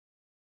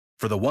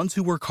For the ones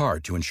who work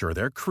hard to ensure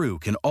their crew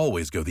can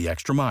always go the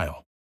extra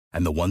mile,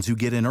 and the ones who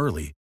get in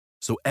early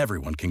so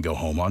everyone can go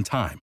home on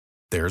time,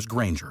 there's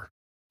Grainger,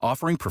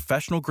 offering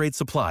professional-grade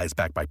supplies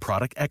backed by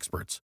product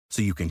experts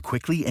so you can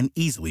quickly and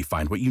easily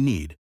find what you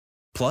need.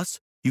 Plus,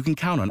 you can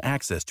count on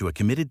access to a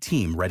committed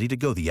team ready to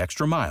go the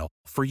extra mile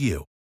for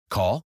you.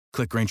 Call,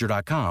 click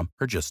Grainger.com,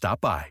 or just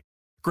stop by.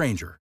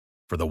 Grainger,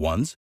 for the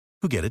ones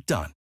who get it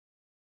done.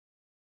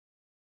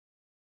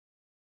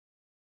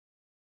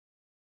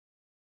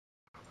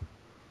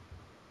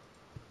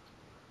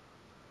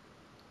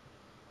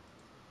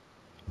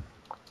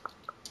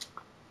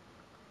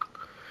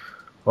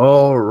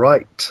 All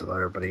right, hello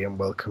everybody, and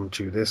welcome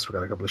to this. We've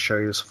got a couple of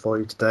shows for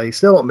you today.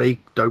 Still not me.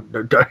 Don't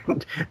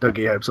get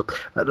your hopes up.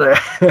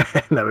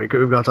 No, we've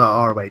got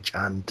our ROH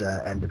and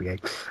NWA.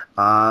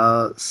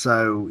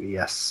 So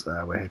yes,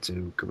 we're here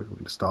to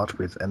start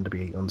with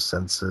NWA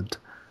Uncensored.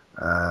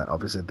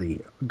 Obviously the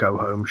go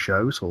home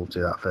show, so we'll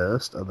do that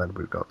first, and then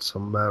we've got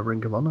some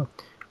Ring of Honor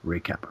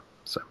recap.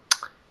 So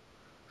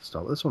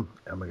start with this one,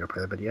 and we're gonna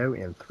play the video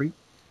in 3,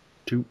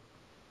 2,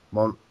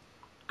 1,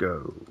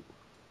 go.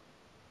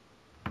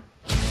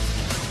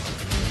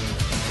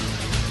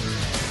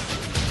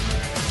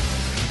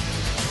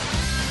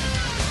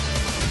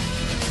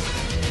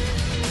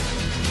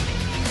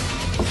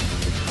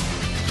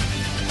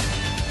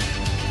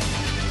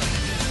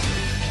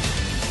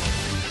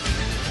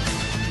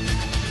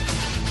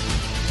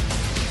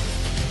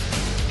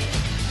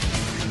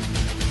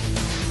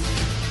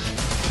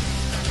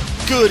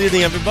 Good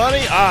evening, everybody.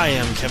 I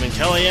am Kevin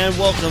Kelly, and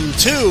welcome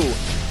to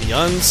the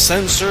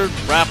Uncensored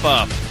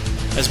Wrap-Up.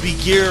 As we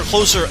gear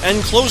closer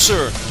and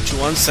closer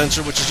to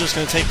Uncensored, which is just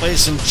going to take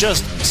place in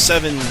just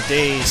 7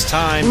 days'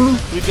 time,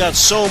 we've got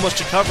so much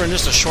to cover in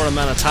just a short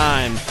amount of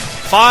time.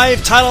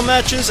 5 title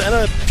matches and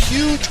a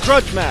huge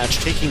grudge match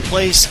taking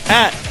place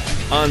at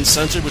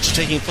Uncensored, which is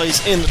taking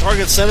place in the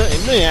Target Center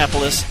in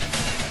Minneapolis,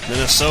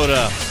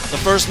 Minnesota. The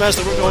first match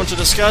that we're going to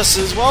discuss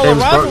is, well, a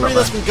rivalry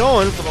that's been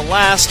going for the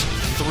last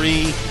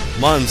 3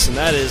 months, and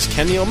that is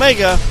Kenny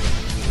Omega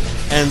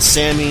and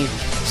Sami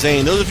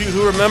Zayn. Those of you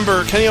who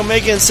remember, Kenny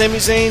Omega and Sami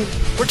Zayn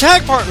were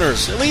tag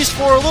partners, at least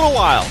for a little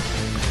while.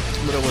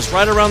 But it was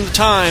right around the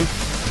time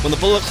when the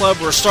Bullet Club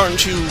were starting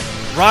to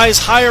rise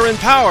higher in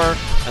power,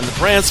 and the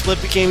brand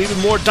split became even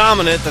more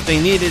dominant, that they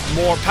needed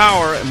more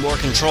power and more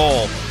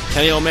control.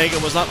 Kenny Omega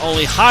was not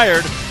only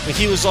hired, but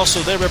he was also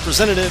their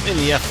representative in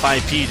the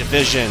FIP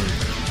division.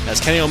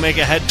 As Kenny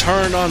Omega had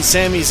turned on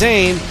Sami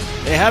Zayn,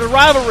 they had a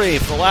rivalry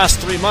for the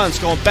last 3 months,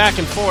 going back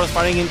and forth,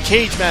 fighting in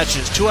cage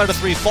matches, 2 out of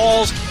 3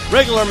 falls,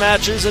 regular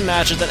matches, and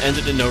matches that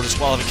ended in no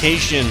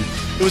disqualification.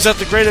 It was at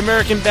the Great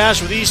American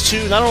Bash where these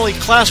two not only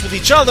clashed with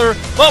each other,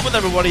 but with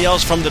everybody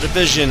else from the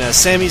division, as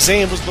Sami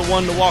Zayn was the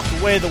one to walk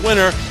away the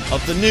winner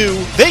of the new,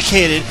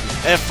 vacated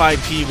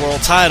FIP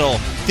World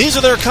title. These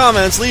are their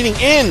comments leading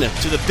in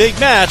to the big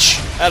match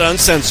at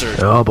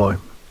Uncensored. Oh boy.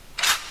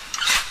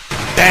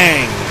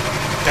 Bang,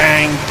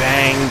 bang,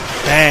 bang,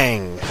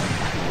 bang.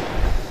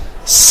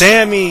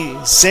 Sami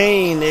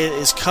Zayn, it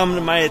has come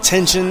to my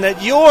attention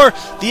that you're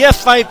the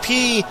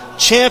FIP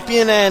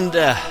champion, and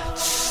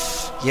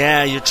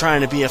yeah, you're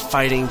trying to be a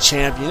fighting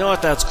champ. You know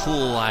what, that's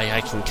cool. I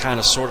can kind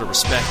of sort of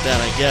respect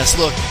that, I guess.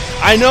 Look,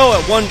 I know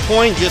at one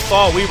point you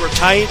thought we were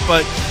tight,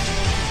 but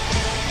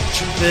the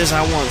truth is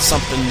I want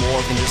something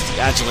more than just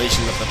the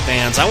adulation of the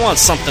fans. I want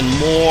something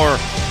more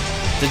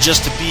than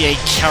just to be a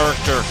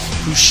character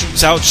who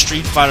shoots out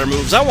Street Fighter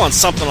moves. I want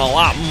something a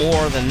lot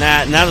more than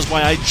that, and that is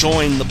why I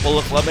joined the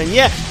Bullet Club. And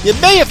yeah, you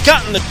may have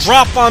gotten the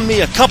drop on me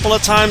a couple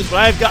of times, but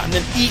I've gotten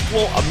an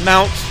equal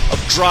amount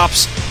of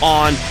drops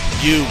on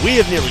you. We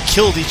have nearly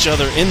killed each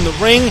other in the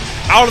ring,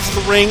 out of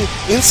the ring,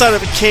 inside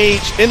of a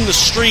cage, in the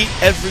street,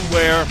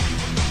 everywhere.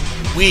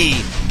 We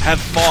have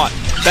fought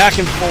back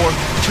and forth,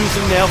 tooth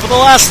and nail, for the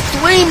last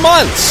 3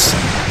 months.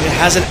 It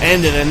hasn't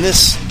ended, and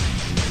this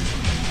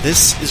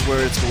is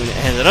where it's going to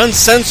end. At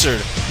Uncensored,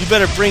 you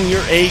better bring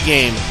your A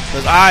game,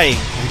 because I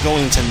am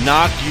going to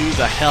knock you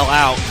the hell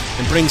out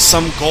and bring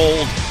some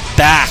gold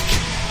back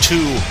to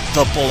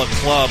the Bullet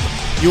Club.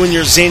 You and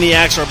your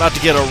Zaniacs are about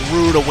to get a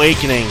rude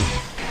awakening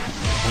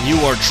when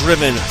you are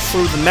driven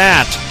through the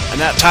mat,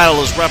 and that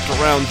title is wrapped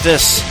around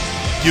this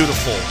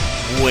beautiful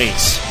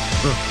waist.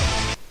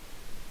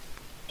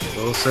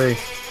 We'll see.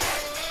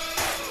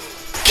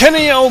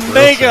 Kenny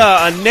Omega,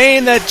 a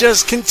name that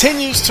just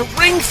continues to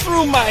ring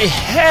through my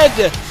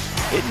head.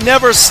 It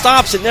never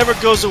stops, it never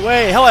goes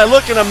away. Hell, I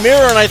look in a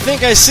mirror and I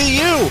think I see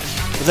you.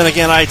 But then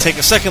again, I take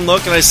a second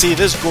look and I see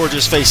this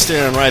gorgeous face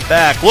staring right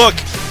back. Look,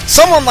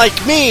 someone like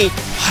me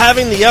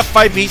having the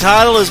FIP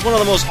title is one of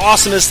the most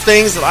awesomest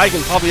things that I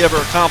can probably ever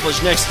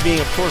accomplish, next to being,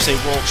 of course, a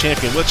world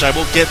champion, which I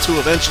will get to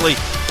eventually.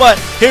 But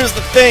here's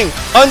the thing,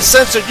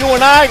 Uncensored, you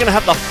and I are going to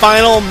have the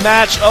final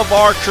match of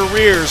our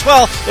careers.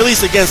 Well, at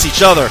least against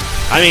each other.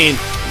 I mean,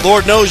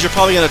 Lord knows you're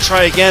probably going to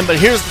try again, but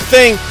here's the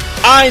thing,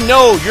 I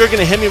know you're going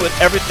to hit me with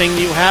everything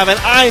you have, and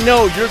I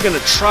know you're going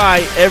to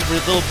try every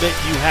little bit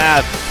you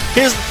have.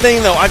 Here's the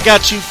thing, though. I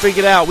got you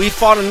figured out. We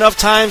fought enough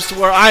times to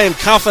where I am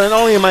confident not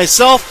only in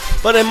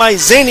myself, but in my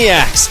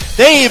Zaniacs.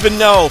 They even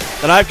know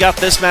that I've got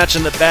this match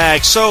in the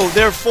bag. So,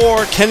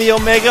 therefore, Kenny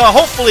Omega,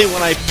 hopefully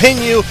when I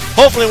pin you,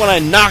 hopefully when I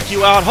knock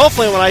you out,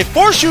 hopefully when I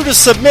force you to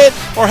submit,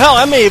 or hell,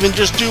 I may even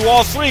just do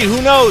all three.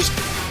 Who knows?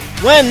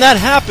 When that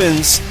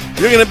happens,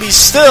 you're going to be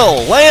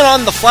still laying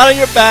on the flat of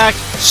your back,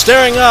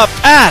 staring up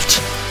at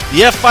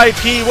the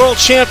FIP World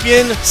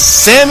Champion,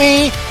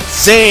 Sami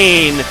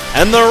Zayn.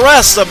 And the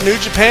rest of New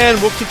Japan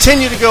will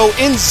continue to go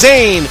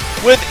insane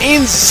with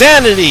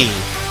insanity.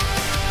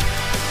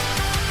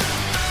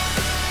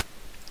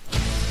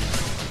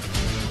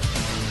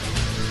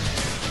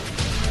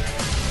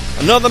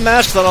 Another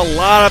match that a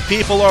lot of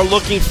people are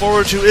looking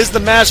forward to is the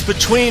match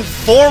between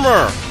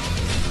former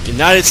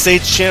United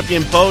States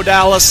Champion Bo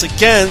Dallas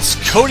against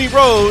Cody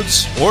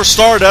Rhodes, or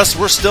Stardust.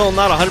 We're still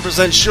not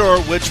 100% sure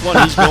which one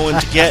he's going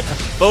to get.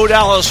 Bo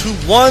Dallas, who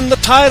won the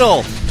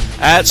title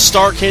at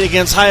Starrcade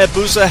against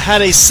Hayabusa,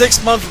 had a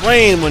 6-month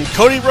reign when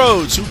Cody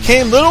Rhodes, who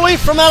came literally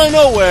from out of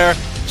nowhere,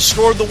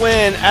 scored the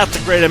win at the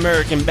Great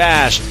American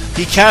Bash.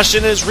 He cashed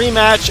in his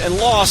rematch and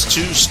lost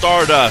to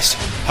Stardust.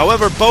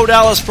 However, Bo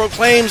Dallas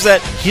proclaims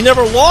that he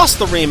never lost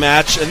the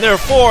rematch, and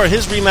therefore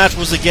his rematch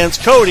was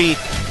against Cody,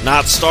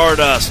 not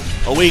Stardust.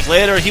 A week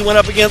later, he went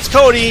up against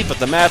Cody, but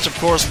the match, of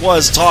course,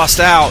 was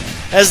tossed out.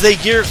 As they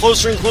gear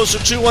closer and closer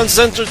to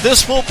Uncensored,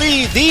 this will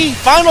be the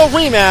final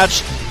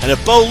rematch, and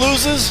if Bo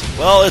loses,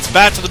 well, it's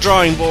back to the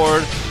drawing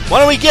board. Why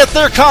don't we get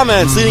their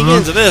comments leading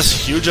into this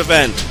huge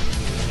event?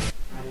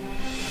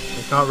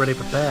 They can't really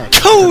prepare.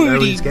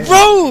 Cody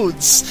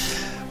Rhodes!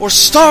 Or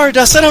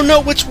Stardust, I don't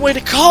know which way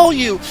to call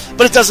you,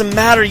 but it doesn't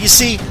matter. You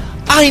see,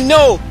 I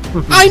know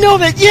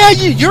that, yeah,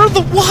 you're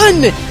the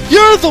one.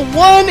 You're the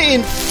one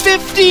in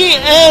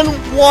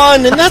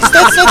 50-1, and that's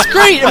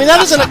great. I mean,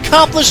 that is an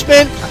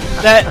accomplishment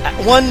that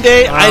one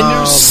day I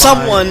knew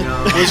someone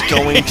was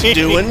going to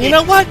do, and you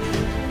know what?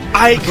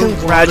 I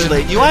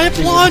congratulate you. I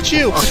applaud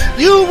you.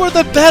 You were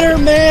the better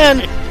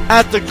man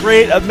at the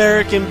Great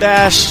American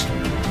Bash.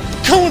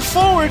 Going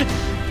forward,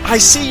 I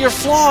see your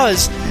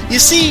flaws. You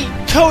see,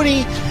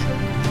 Cody,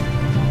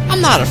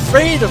 I'm not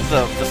afraid of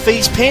the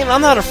face paint.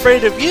 I'm not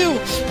afraid of you.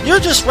 You're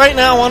just right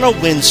now on a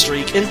win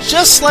streak. And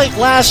just like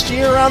last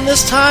year around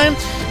this time,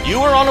 you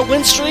were on a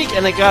win streak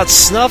and it got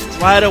snuffed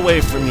right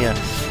away from you.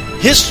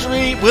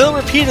 History will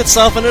repeat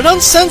itself, and at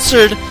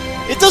Uncensored,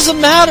 it doesn't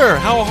matter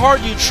how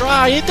hard you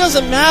try. It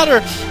doesn't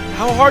matter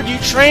how hard you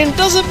train. It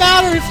doesn't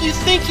matter if you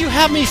think you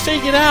have me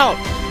figured out.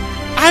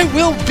 I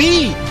will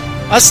be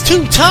a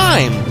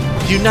 2-time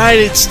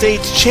United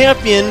States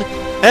champion,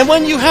 and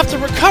when you have to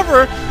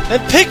recover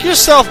and pick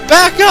yourself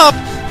back up,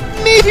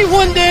 maybe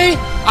one day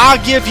I'll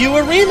give you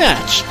a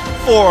rematch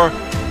for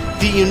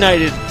the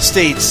United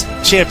States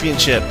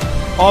Championship.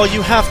 All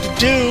you have to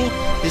do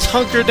is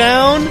hunker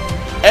down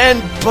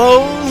and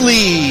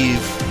believe.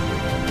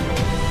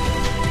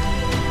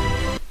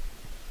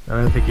 I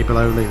don't think you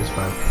believe us,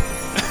 man.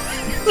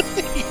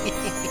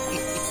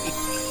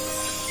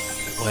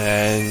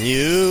 When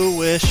you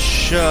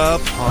wish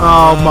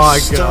upon my a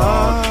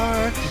star,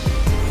 God.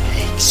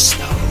 makes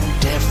no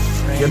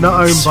difference. You're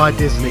not owned by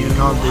Disney. You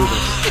can't do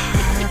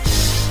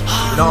this.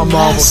 You're not a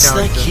Marvel character. Unless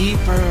the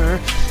keeper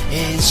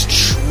is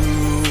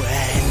true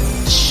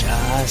and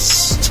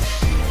just,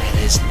 and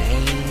his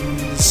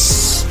name's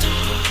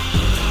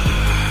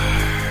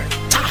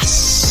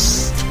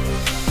Stardust.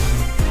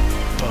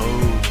 Bo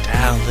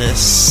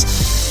Dallas.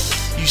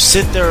 You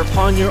sit there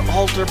upon your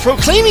altar,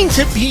 proclaiming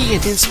to be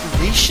an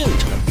inspiration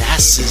to the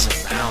masses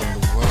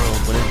around the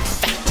world, when in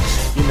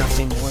fact you're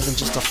nothing more than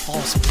just a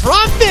false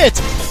prophet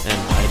and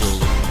idol,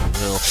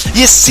 if you will.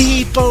 You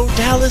see, Bo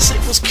Dallas,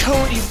 it was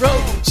Cody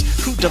Rhodes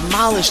who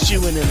demolished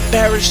you and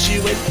embarrassed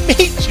you and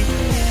made you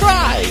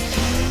cry.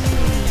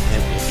 And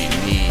it will be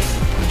me who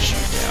puts you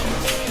down,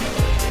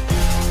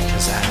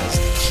 because as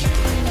the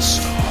keeper of the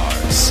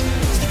stars,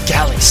 the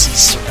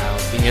galaxies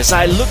surround me, as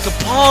I look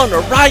upon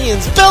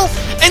Orion's belt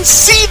and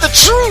see the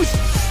truth,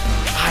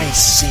 I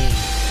see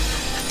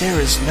that there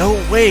is no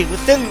way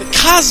within the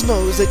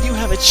cosmos that you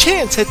have a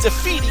chance at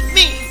defeating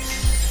me.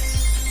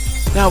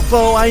 Now,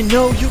 Bo, I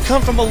know you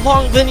come from a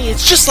long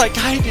lineage just like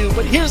I do,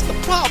 but here's the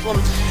problem.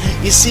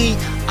 You see,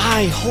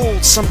 I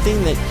hold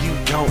something that you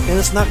don't, and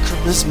it's not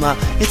charisma,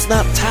 it's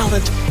not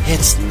talent,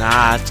 it's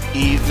not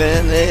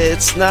even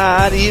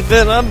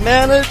a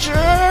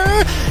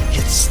manager.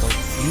 It's the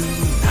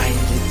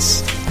United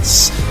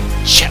States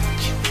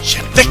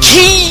Championship. The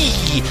key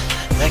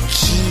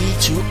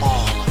to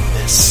all of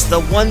this,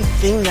 the one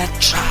thing that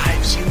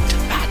drives you to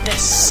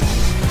madness,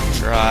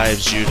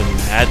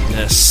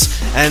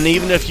 and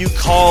even if you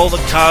call the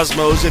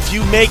cosmos, if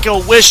you make a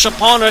wish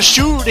upon a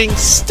shooting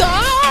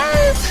star,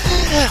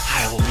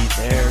 I will be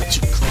there to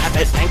grab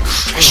it and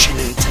crush it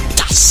into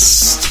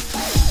dust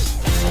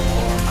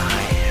before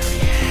my hairy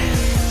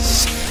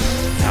hands.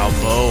 Now,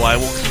 Bo, I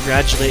will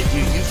congratulate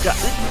you. You've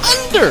gotten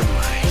under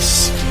my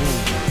skin.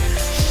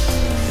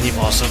 You've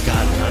also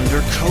gotten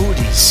under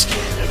Cody's skin.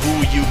 Who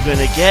are you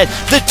gonna get?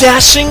 The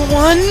dashing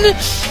one?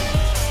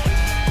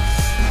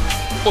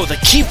 or the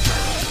keeper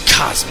of the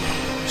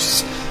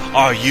cosmos?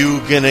 Are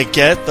you gonna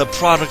get the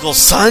prodigal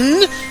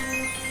son?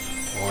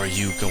 Or are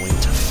you going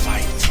to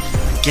fight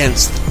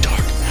against the dark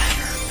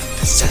matter that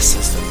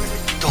possesses the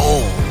very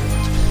gold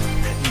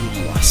that you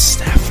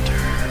lust after?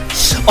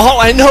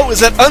 All I know is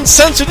that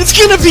Uncensored, it's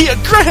gonna be a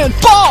grand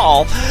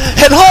ball!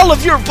 And all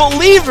of your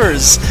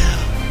believers,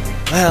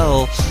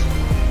 well,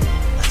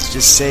 let's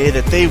just say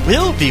that they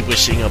will be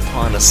wishing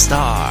upon a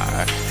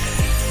star.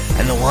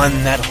 And the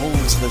one that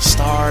holds the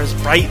stars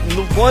bright and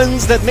the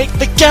ones that make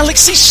the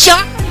galaxy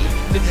shine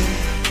is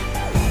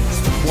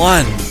the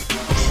one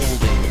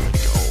holding the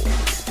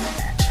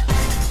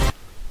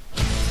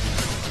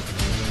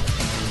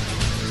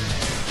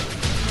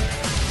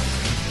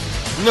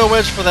gold. No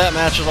edge for that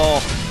match at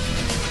all.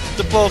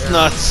 They're both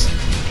nuts.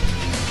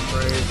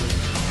 Crazy.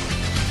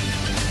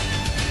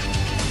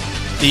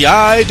 The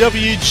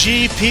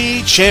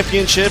IWGP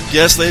Championship,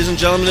 yes, ladies and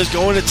gentlemen, is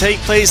going to take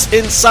place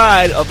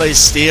inside of a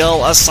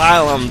Steel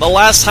Asylum. The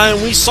last time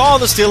we saw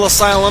the Steel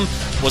Asylum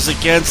was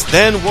against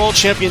then World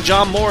Champion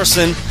John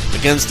Morrison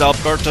against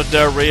Alberto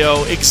Del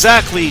Rio,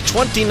 exactly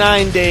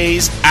 29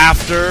 days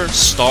after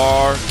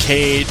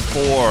Starrcade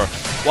 4.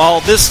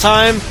 While this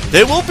time,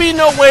 there will be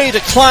no way to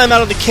climb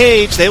out of the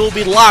cage. They will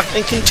be locked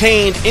and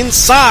contained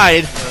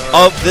inside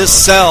of this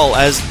cell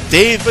as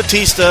Dave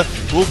Bautista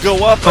will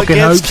go up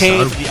against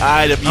Kane for the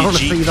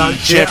IWGP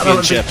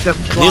Championship.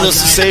 Needless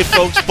to say,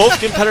 folks, both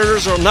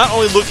competitors are not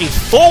only looking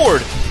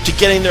forward to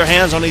getting their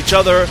hands on each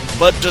other,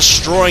 but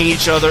destroying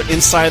each other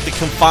inside the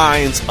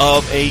confines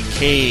of a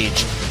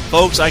cage.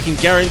 Folks, I can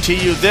guarantee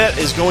you that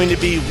is going to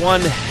be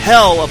one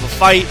hell of a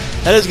fight.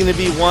 That is going to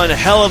be one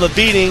hell of a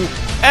beating.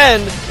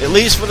 And, at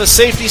least for the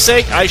safety's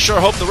sake, I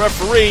sure hope the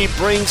referee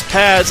brings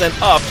pads and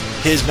upped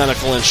his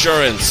medical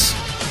insurance.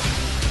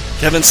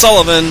 Kevin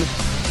Sullivan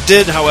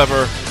did,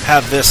 however,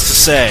 have this to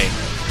say.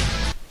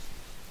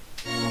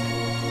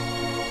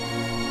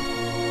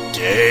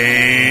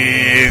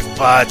 Dave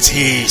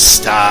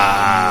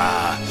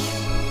Bautista,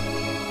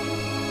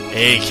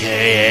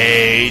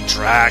 a.k.a.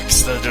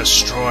 Drax the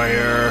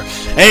Destroyer,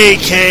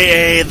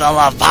 a.k.a. the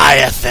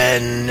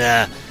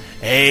Leviathan,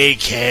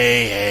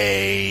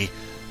 a.k.a.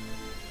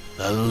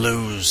 the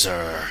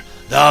loser,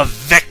 the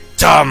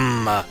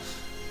victim,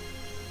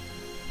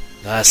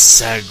 the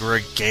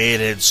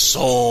segregated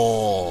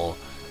soul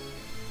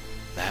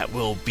that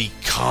will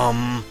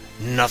become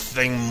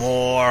nothing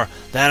more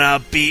than a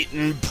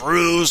beaten,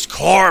 bruised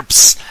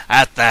corpse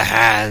at the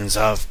hands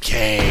of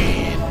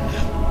Kane.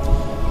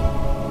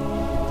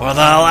 For the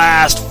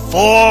last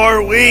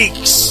 4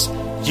 weeks,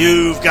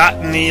 you've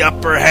gotten the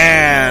upper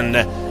hand,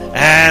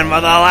 and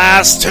for the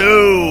last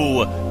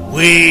 2,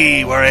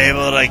 we were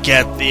able to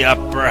get the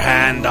upper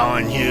hand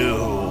on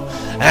you.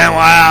 And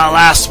while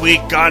last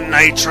week on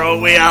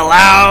Nitro we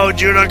allowed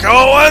you to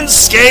go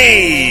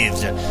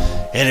unscathed,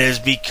 it is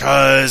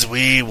because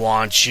we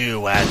want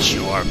you at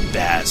your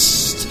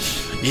best.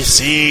 You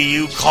see,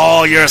 you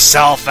call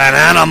yourself an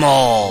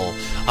animal,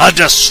 a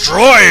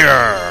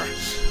destroyer,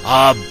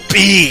 a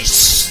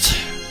beast.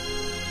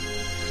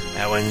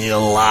 And when you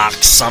lock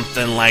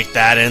something like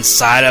that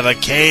inside of a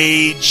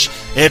cage,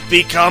 it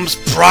becomes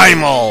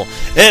primal,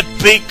 it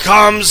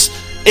becomes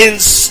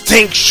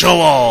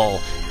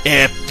instinctual,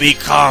 it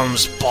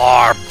becomes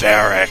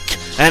barbaric,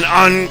 an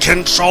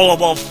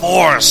uncontrollable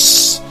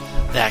force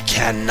that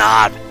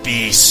cannot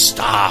be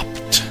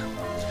stopped.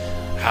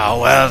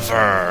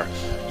 However,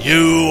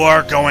 you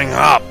are going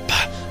up,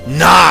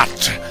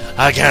 not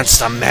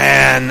against a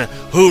man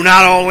who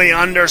not only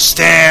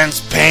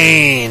understands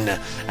pain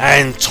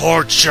and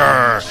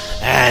torture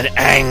and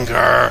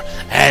anger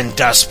and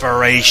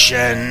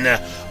desperation,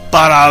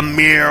 but a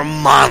mere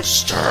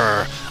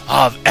monster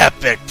of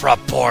epic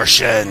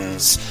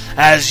proportions,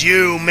 as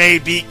you may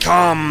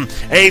become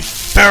a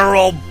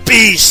feral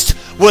beast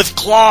with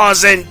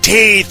claws and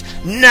teeth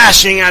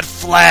gnashing at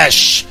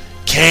flesh.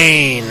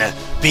 Kane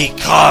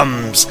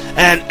becomes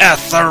an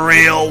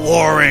ethereal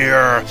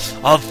warrior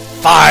of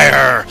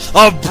fire,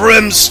 of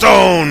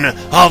brimstone,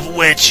 of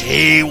which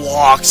he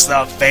walks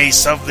the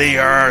face of the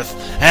earth,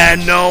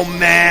 and no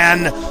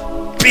man,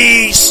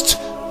 beast,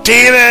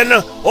 demon,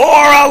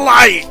 or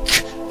alike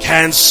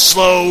can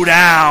slow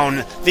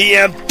down the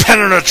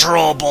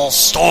impenetrable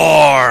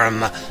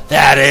storm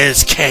that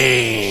is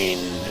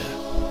Kane.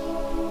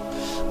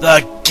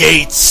 The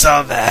gates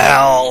of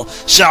hell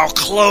shall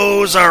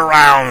close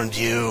around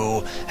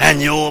you,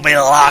 and you will be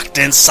locked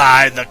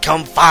inside the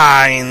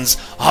confines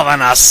of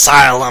an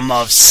asylum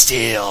of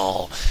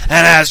steel.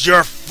 And as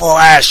your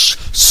flesh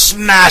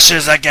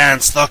smashes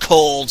against the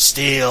cold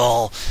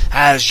steel,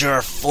 as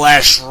your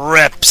flesh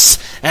rips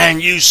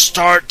and you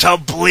start to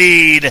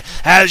bleed,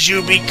 as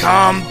you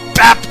become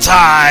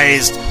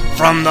baptized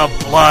from the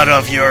blood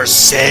of your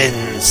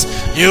sins,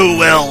 you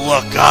will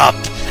look up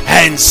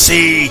and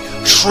see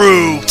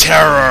true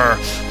terror,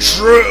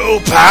 true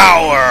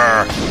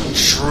power,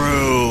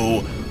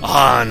 true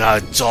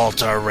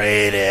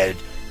unadulterated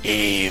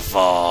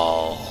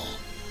evil.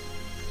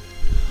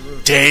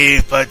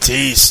 Dave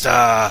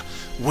Bautista,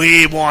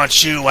 we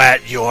want you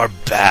at your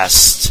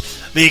best.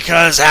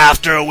 because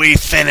after we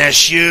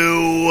finish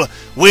you,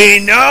 we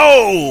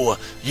know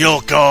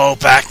you'll go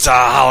back to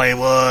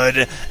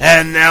Hollywood,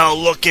 and they'll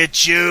look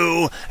at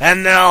you,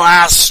 and they'll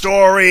ask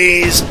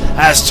stories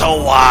as to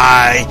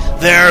why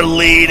their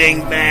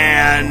leading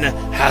man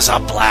has a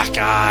black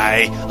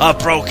eye, a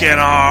broken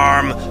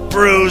arm,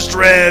 bruised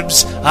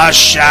ribs, a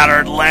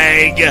shattered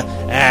leg,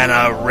 and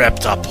a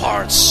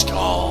ripped-apart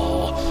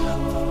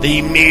skull.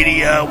 The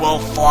media will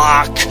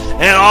flock,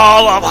 and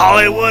all of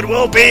Hollywood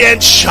will be in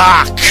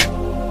shock,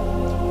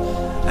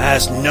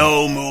 as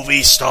no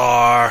movie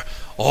star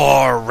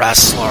or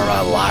wrestler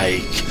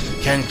alike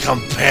can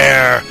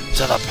compare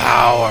to the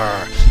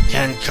power,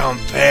 can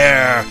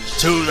compare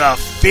to the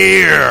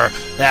fear,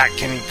 that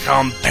can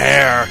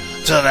compare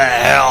to the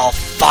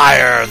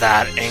hellfire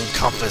that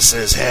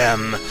encompasses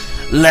him.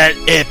 Let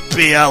it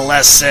be a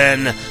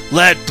lesson.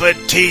 Let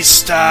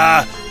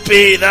Batista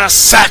be the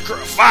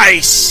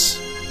sacrifice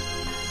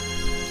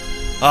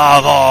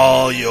of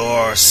all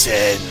your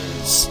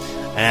sins.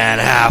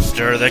 And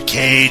after the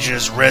cage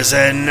is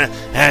risen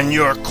and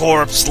your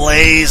corpse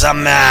lays a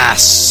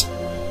mass,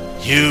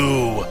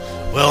 you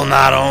will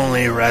not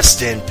only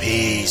rest in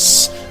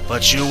peace,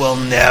 but you will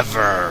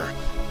never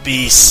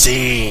be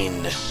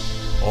seen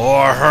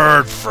or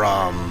heard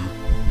from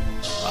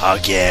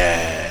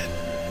again.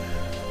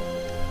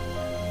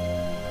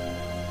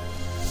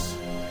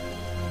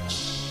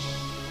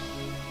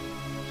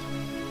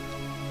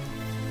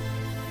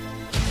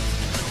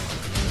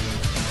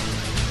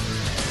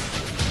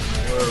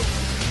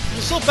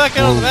 So back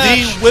out of the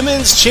match. The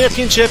women's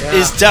championship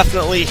is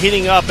definitely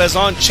heating up, as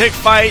on Chick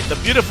Fight, the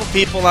beautiful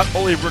people not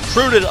only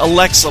recruited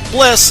Alexa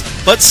Bliss,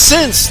 but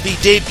since the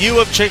debut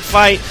of Chick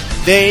Fight,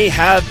 they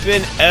have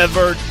been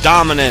ever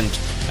dominant.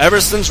 Ever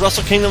since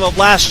Wrestle Kingdom of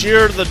last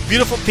year, the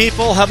beautiful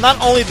people have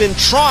not only been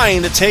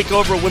trying to take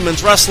over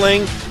women's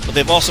wrestling, but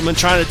they've also been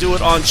trying to do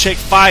it on Chick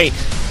Fight.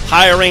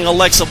 Hiring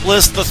Alexa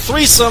Bliss, the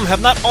threesome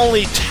have not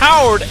only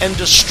towered and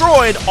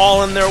destroyed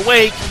all in their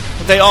wake,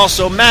 but they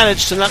also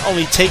managed to not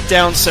only take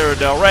down Sarah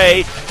Del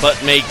Rey,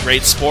 but make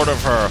great sport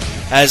of her.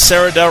 As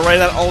Sarah Del Rey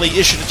not only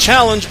issued a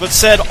challenge, but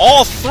said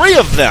all three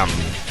of them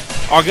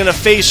are going to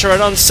face her at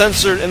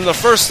Uncensored in the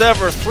first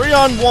ever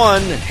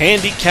 3-on-1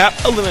 handicap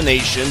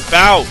elimination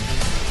bout.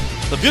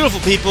 The beautiful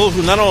people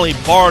who not only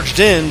barged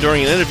in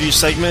during an interview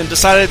segment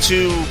decided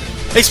to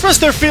express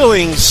their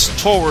feelings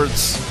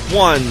towards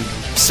one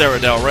Sarah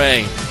Del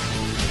Rey.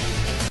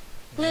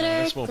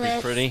 Glitter, This won't glitz,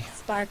 be pretty.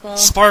 sparkle.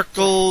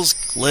 Sparkles,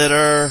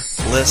 glitter,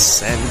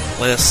 bliss, and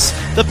bliss.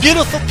 The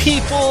beautiful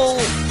people,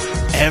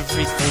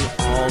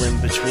 everything all in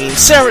between.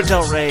 Sarah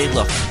Del Rey,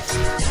 look,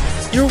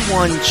 you're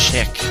one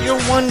chick, you're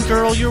one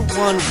girl, you're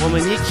one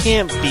woman. You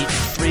can't beat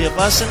three of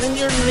us, and then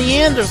you're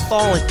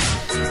Neanderthal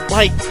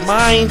like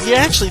mind. You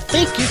actually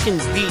think you can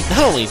beat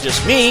not only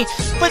just me,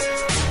 but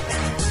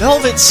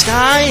Velvet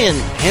Sky and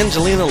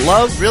Angelina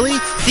Love. Really?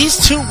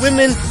 These two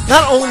women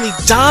not only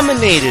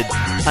dominated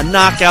a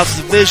knockouts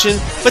division,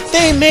 but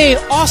they made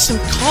Awesome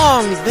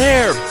Kong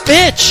their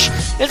bitch.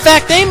 In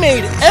fact, they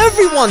made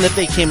everyone that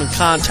they came in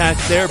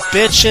contact their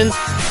bitch, and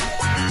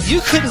you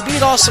couldn't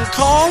beat Awesome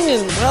Kong,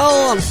 and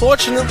well,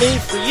 unfortunately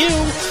for you,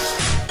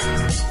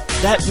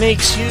 that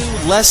makes you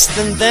less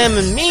than them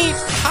and me.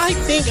 I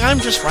think I'm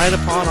just right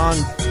upon on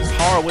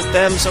par with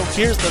them. So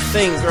here's the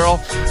thing, girl.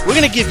 We're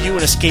going to give you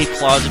an escape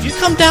clause. If you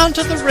come down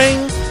to the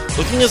ring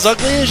looking as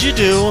ugly as you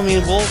do, I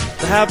mean, we'll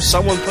have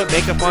someone put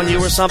makeup on you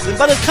or something,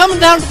 but if coming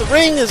down to the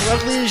ring as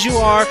ugly as you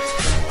are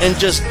and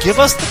just give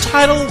us the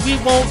title, we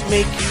won't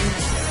make you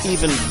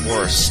even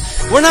worse.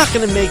 We're not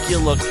going to make you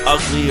look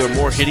ugly or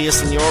more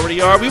hideous than you already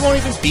are. We won't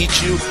even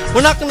beat you.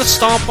 We're not going to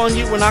stomp on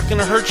you. We're not going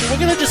to hurt you. We're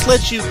going to just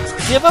let you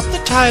give up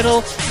the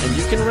title and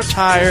you can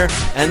retire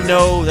and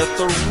know that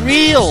the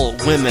real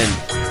women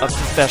of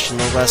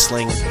professional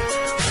wrestling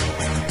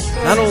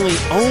not only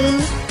own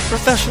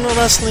professional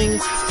wrestling,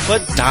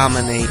 but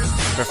dominate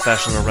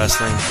professional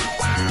wrestling.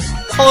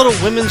 Call it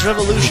a women's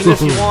revolution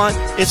if you want.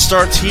 It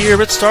starts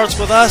here. It starts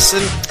with us,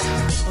 and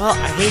well,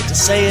 I hate to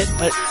say it,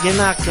 but you're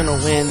not going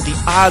to win.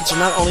 The odds are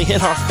not only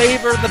in our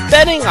favor, the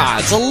betting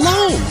odds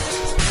alone.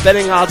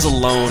 Betting odds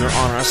alone are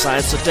on our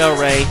side. So Del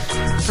Rey,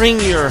 bring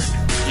your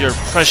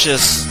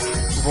precious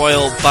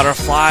royal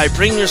butterfly,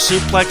 bring your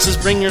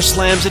suplexes, bring your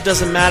slams. It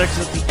doesn't matter,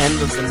 because at the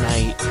end of the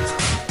night,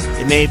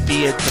 it may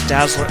be a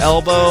Dazzler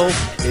elbow,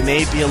 it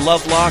may be a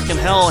love lock, and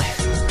hell,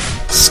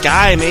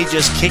 Sky may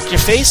just kick your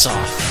face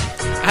off.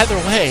 Either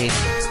way,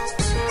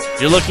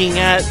 you're looking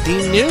at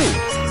the new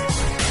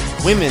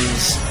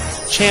women's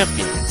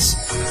champions.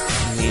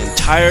 And the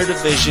entire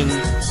division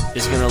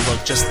is going to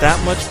look just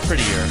that much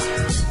prettier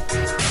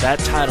with that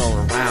title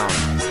around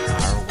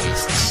our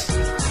waists.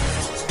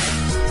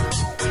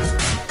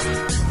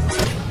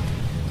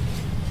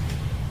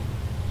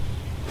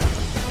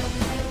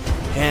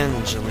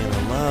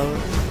 Angelina Love,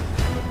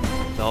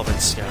 Velvet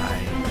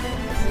Sky,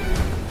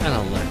 and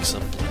Alexa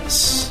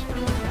Bliss.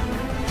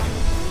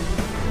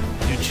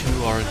 You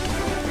two are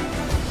adorable.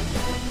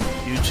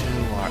 You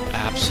two are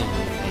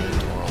absolutely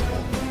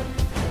adorable.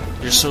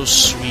 You're so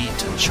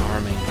sweet and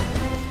charming.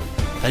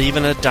 that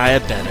even a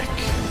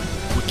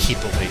diabetic would keep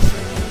away from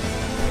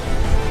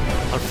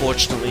you.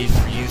 Unfortunately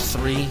for you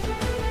three,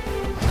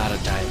 I'm not a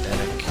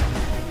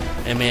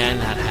diabetic. And may I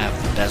not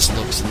have the best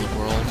looks in the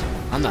world,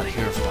 I'm not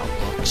here about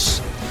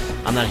looks.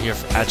 I'm not here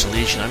for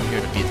adulation, I'm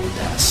here to be the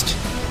best.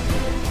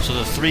 So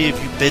the three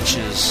of you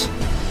bitches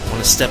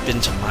want to step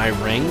into my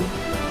ring?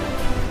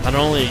 Not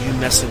only are you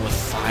messing with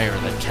fire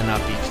that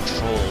cannot be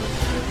controlled,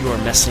 you are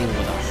messing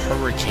with a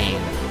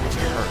hurricane of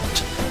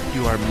hurt.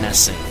 You are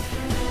messing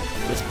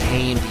with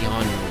pain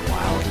beyond your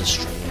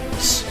wildest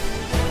dreams.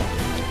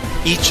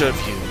 Each of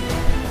you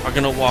are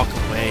going to walk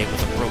away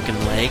with a broken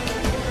leg,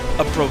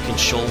 a broken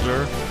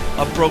shoulder,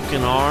 a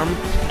broken arm,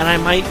 and I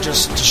might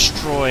just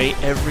destroy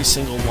every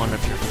single one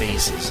of your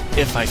faces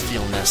if I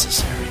feel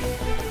necessary.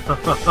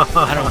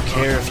 I don't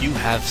care if you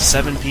have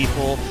 7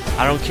 people.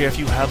 I don't care if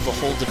you have the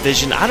whole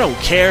division. I don't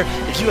care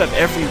if you have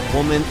every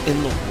woman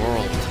in the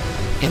world.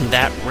 In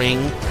that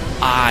ring,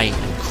 I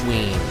am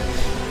queen.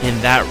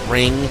 In that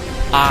ring,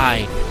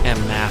 I am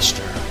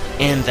master.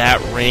 In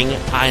that ring,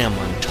 I am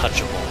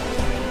untouchable.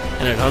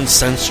 And at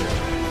Uncensored,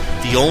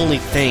 the only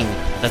thing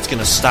that's going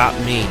to stop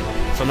me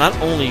from not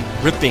only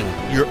ripping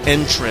your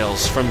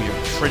entrails from your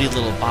pretty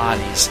little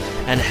bodies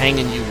and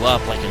hanging you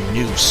up like a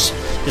noose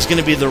is going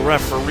to be the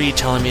referee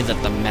telling me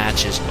that the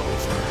match is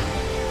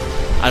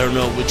over. I don't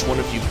know which one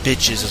of you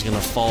bitches is going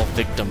to fall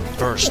victim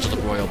first to the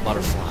royal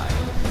butterfly,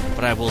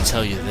 but I will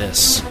tell you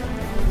this.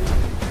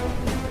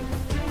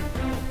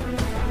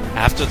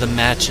 After the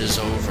match is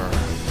over,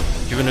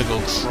 you're going to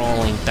go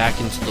crawling back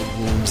into the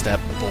wombs that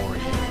bore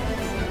you.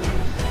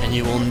 And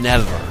you will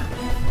never,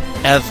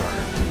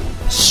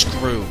 ever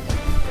screw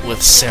with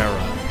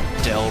Sarah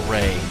Del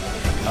Rey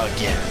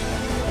again.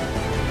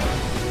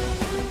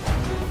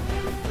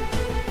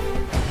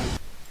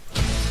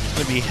 It's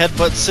going to be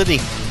Headbutt City.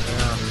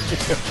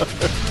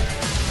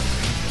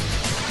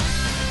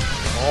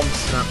 Arm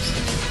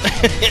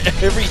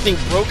snaps. Everything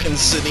broken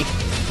city.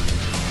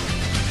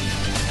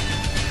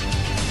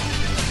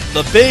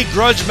 The big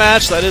grudge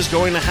match that is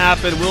going to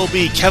happen will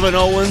be Kevin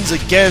Owens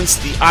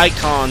against the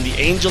Icon, the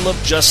Angel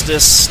of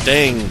Justice,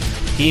 Sting.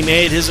 He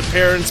made his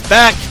appearance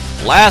back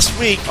last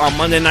week on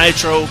Monday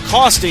Nitro,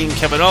 costing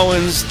Kevin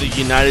Owens the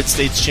United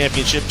States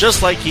Championship,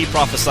 just like he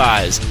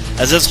prophesied.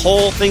 As this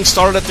whole thing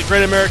started at the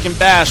Great American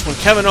Bash, when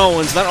Kevin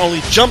Owens not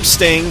only jumped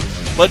Sting,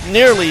 but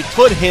nearly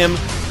put him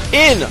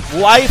in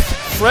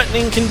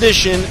life-threatening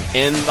condition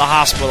in the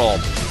hospital.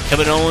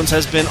 Kevin Owens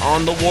has been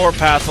on the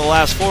warpath for the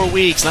last 4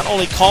 weeks, not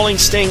only calling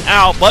Sting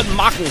out, but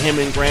mocking him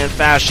in grand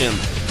fashion.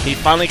 He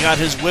finally got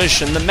his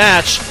wish, and the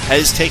match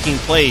has taken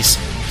place.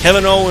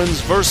 Kevin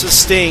Owens versus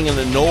Sting in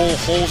the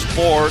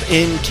no-holds-barred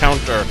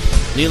encounter.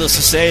 Needless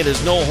to say,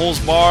 there's no holds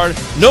barred,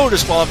 no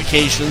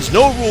disqualifications,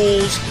 no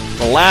rules.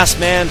 The last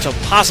man to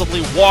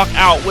possibly walk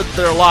out with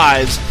their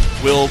lives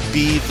will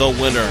be the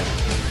winner.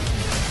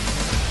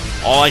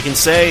 All I can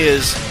say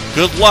is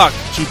good luck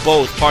to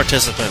both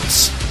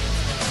participants.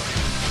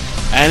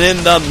 And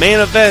in the main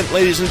event,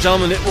 ladies and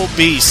gentlemen, it will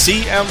be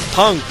CM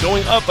Punk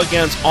going up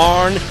against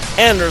Arn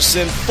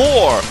Anderson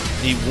for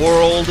the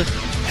World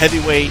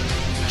Heavyweight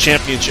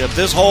Championship.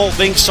 This whole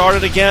thing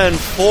started again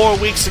 4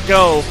 weeks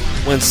ago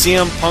when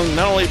CM Punk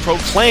not only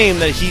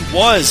proclaimed that he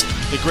was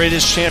the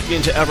greatest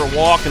champion to ever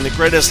walk and the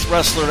greatest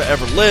wrestler to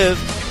ever live,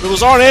 but it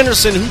was Arn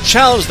Anderson who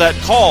challenged that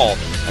call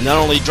and not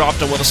only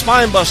dropped him with a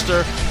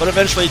spinebuster, but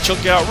eventually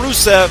took out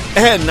Rusev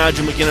and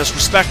Nigel McGuinness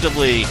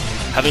respectively.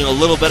 Having a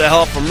little bit of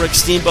help from Rick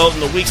Steamboat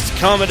in the weeks to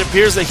come, it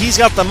appears that he's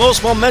got the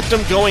most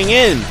momentum going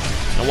in.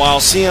 And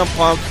while CM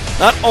Punk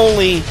not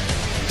only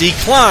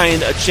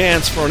declined a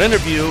chance for an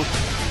interview,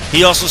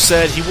 he also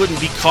said he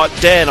wouldn't be caught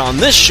dead on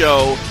this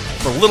show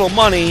for little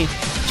money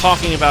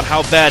talking about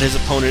how bad his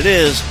opponent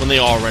is when they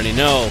already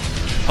know.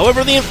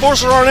 However, the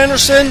enforcer Arn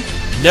Anderson,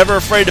 never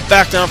afraid to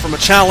back down from a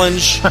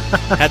challenge,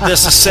 had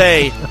this to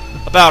say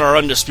about our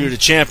undisputed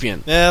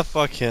champion. Yeah,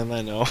 fuck him,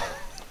 I know.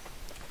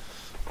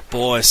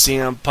 Boy,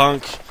 CM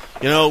Punk,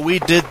 you know, we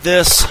did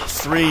this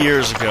 3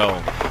 years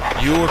ago.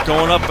 You were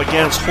going up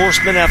against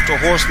horseman after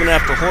horseman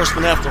after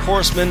horseman after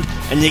horseman,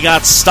 and you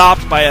got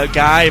stopped by a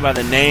guy by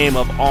the name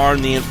of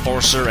Arn the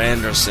Enforcer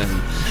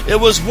Anderson. It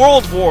was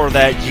World War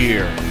that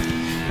year.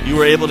 You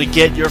were able to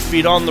get your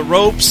feet on the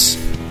ropes,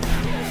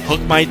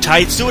 hook my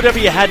tights, do whatever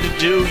you had to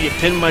do. You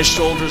pinned my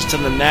shoulders to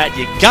the mat.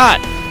 You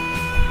got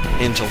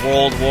into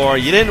World War.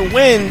 You didn't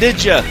win,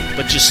 did you?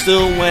 But you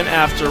still went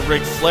after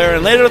Ric Flair.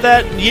 And later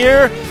that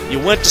year, you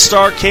went to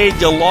Starrcade,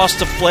 you lost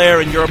to Flair,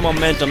 and your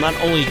momentum not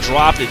only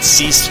dropped, it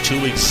ceased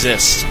to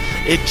exist.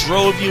 It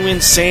drove you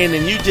insane,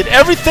 and you did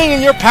everything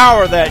in your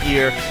power that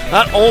year,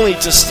 not only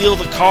to steal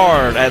the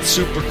card at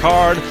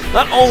Supercard,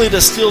 not only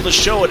to steal the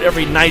show at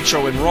every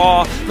Nitro and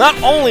Raw, not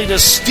only to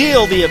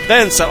steal the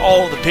events at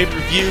all of the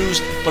pay-per-views,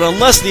 but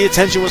unless the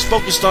attention was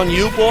focused on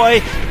you,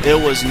 boy, there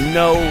was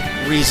no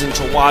reason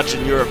to watch,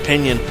 in your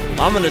opinion.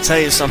 I'm going to tell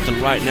you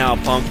something right now,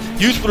 Punk.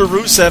 You threw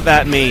Rusev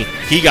at me,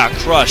 he got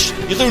crushed.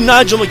 You threw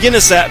Nigel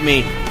McGuinness at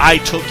me, I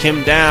took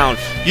him down.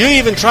 You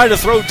even tried to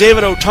throw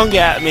David Otunga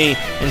at me,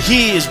 and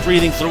he is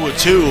breathing through a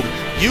tube.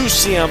 you,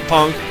 CM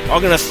Punk, are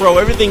going to throw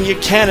everything you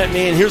can at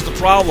me, and here's the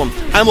problem.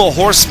 I'm a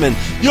horseman.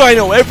 I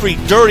know every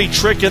dirty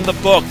trick in the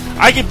book.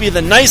 I could be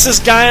the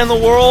nicest guy in the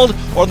world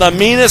or the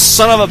meanest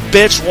son of a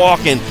bitch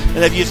walking.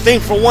 And if you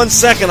think for 1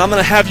 second I'm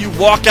going to have you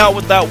walk out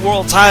with that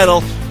world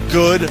title,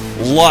 good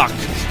luck.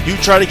 You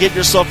try to get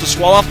yourself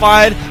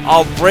disqualified,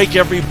 I'll break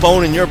every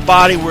bone in your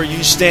body where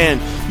you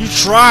stand. You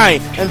try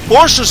and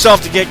force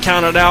yourself to get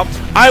counted out,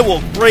 I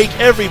will break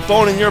every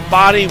bone in your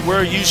body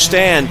where you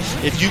stand.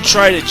 If you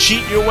try to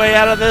cheat your way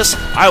out of this,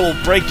 I will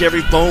break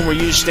every bone where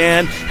you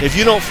stand. If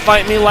you don't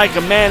fight me like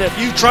a man, if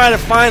you try to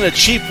find a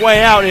cheap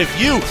way out, if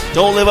you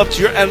don't live up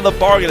to your end of the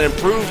bargain and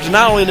prove to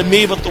not only to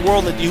me but the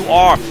world that you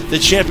are the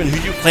champion who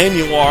you claim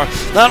you are,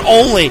 not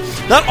only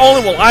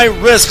will I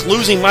risk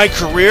losing my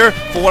career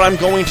for what I'm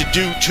going to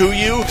do to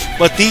you,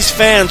 but these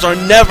fans are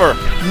never,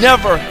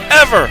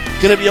 ever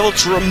going to be able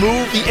to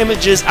remove the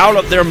images out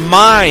of their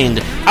mind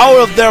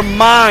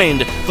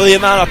for the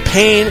amount of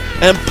pain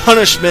and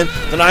punishment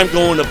that I'm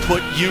going to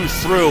put you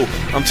through.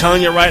 I'm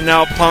telling you right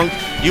now, Punk,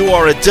 you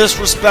are a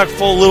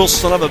disrespectful little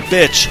son of a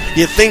bitch.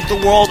 You think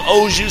the world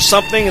owes you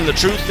something, and the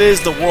truth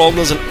is the world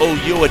doesn't owe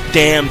you a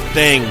damn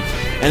thing.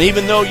 And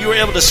even though you were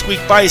able to squeak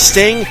by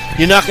Sting,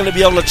 you're not going to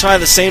be able to try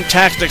the same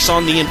tactics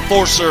on the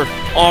enforcer,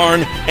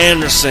 Arn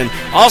Anderson.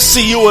 I'll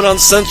see you at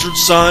Uncensored,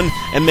 son,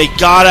 and may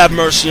God have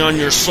mercy on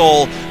your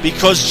soul,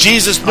 because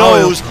Jesus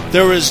knows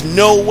there is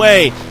no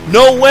way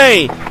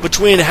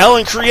between hell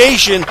and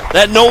creation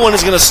that no one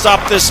is going to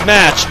stop this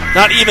match,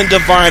 not even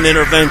divine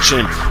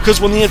intervention.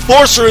 Because when the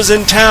enforcer is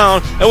in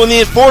town, and when the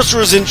enforcer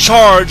is in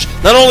charge,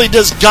 not only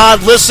does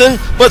God listen,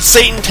 but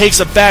Satan takes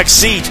a back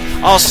seat.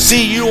 I'll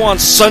see you on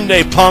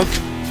Sunday, Punk.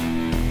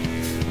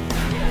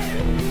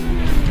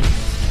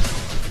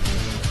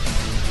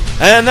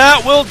 And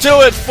that will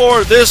do it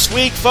for this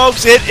week,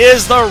 folks. It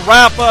is the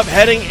wrap-up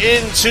heading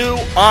into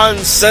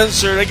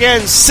Uncensored.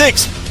 Again,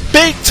 6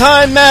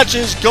 big-time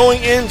matches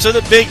going into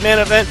the big man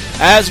event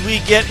as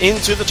we get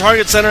into the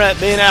Target Center at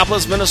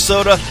Minneapolis,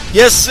 Minnesota.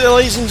 Yes,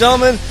 ladies and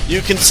gentlemen,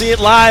 you can see it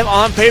live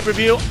on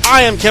pay-per-view.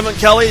 I am Kevin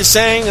Kelly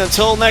saying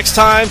until next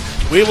time,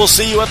 we will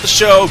see you at the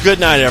show.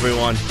 Good night,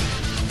 everyone.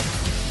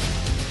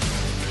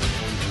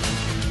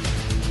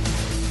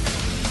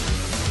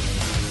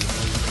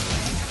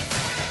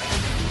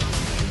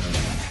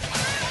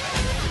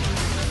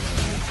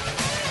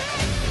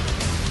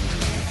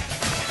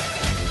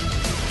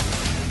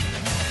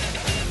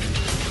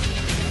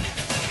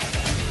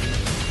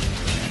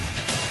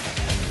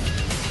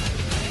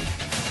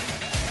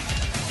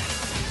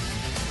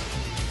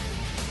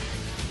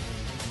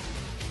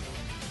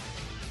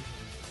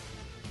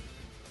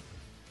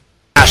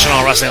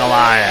 National Wrestling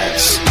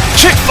Alliance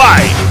Chick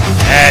Fight.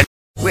 And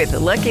with the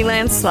Lucky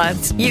Land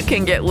Slots, you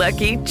can get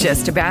lucky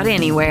just about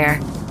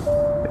anywhere.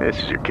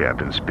 This is your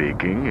captain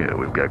speaking.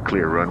 We've got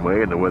clear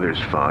runway and the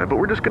weather's fine, but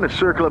we're just going to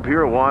circle up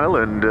here a while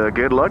and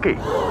get lucky.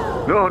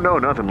 No,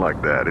 nothing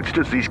like that. It's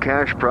just these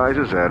cash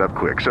prizes add up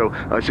quick. So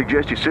I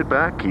suggest you sit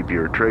back, keep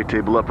your tray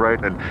table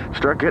upright, and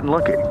start getting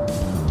lucky.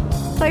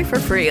 Play for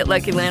free at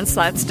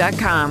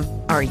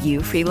LuckyLandSlots.com. Are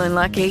you feeling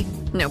lucky?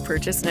 No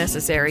purchase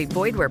necessary.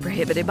 Void where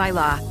prohibited by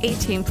law.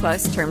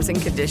 18+ terms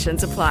and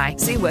conditions apply.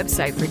 See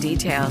website for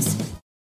details.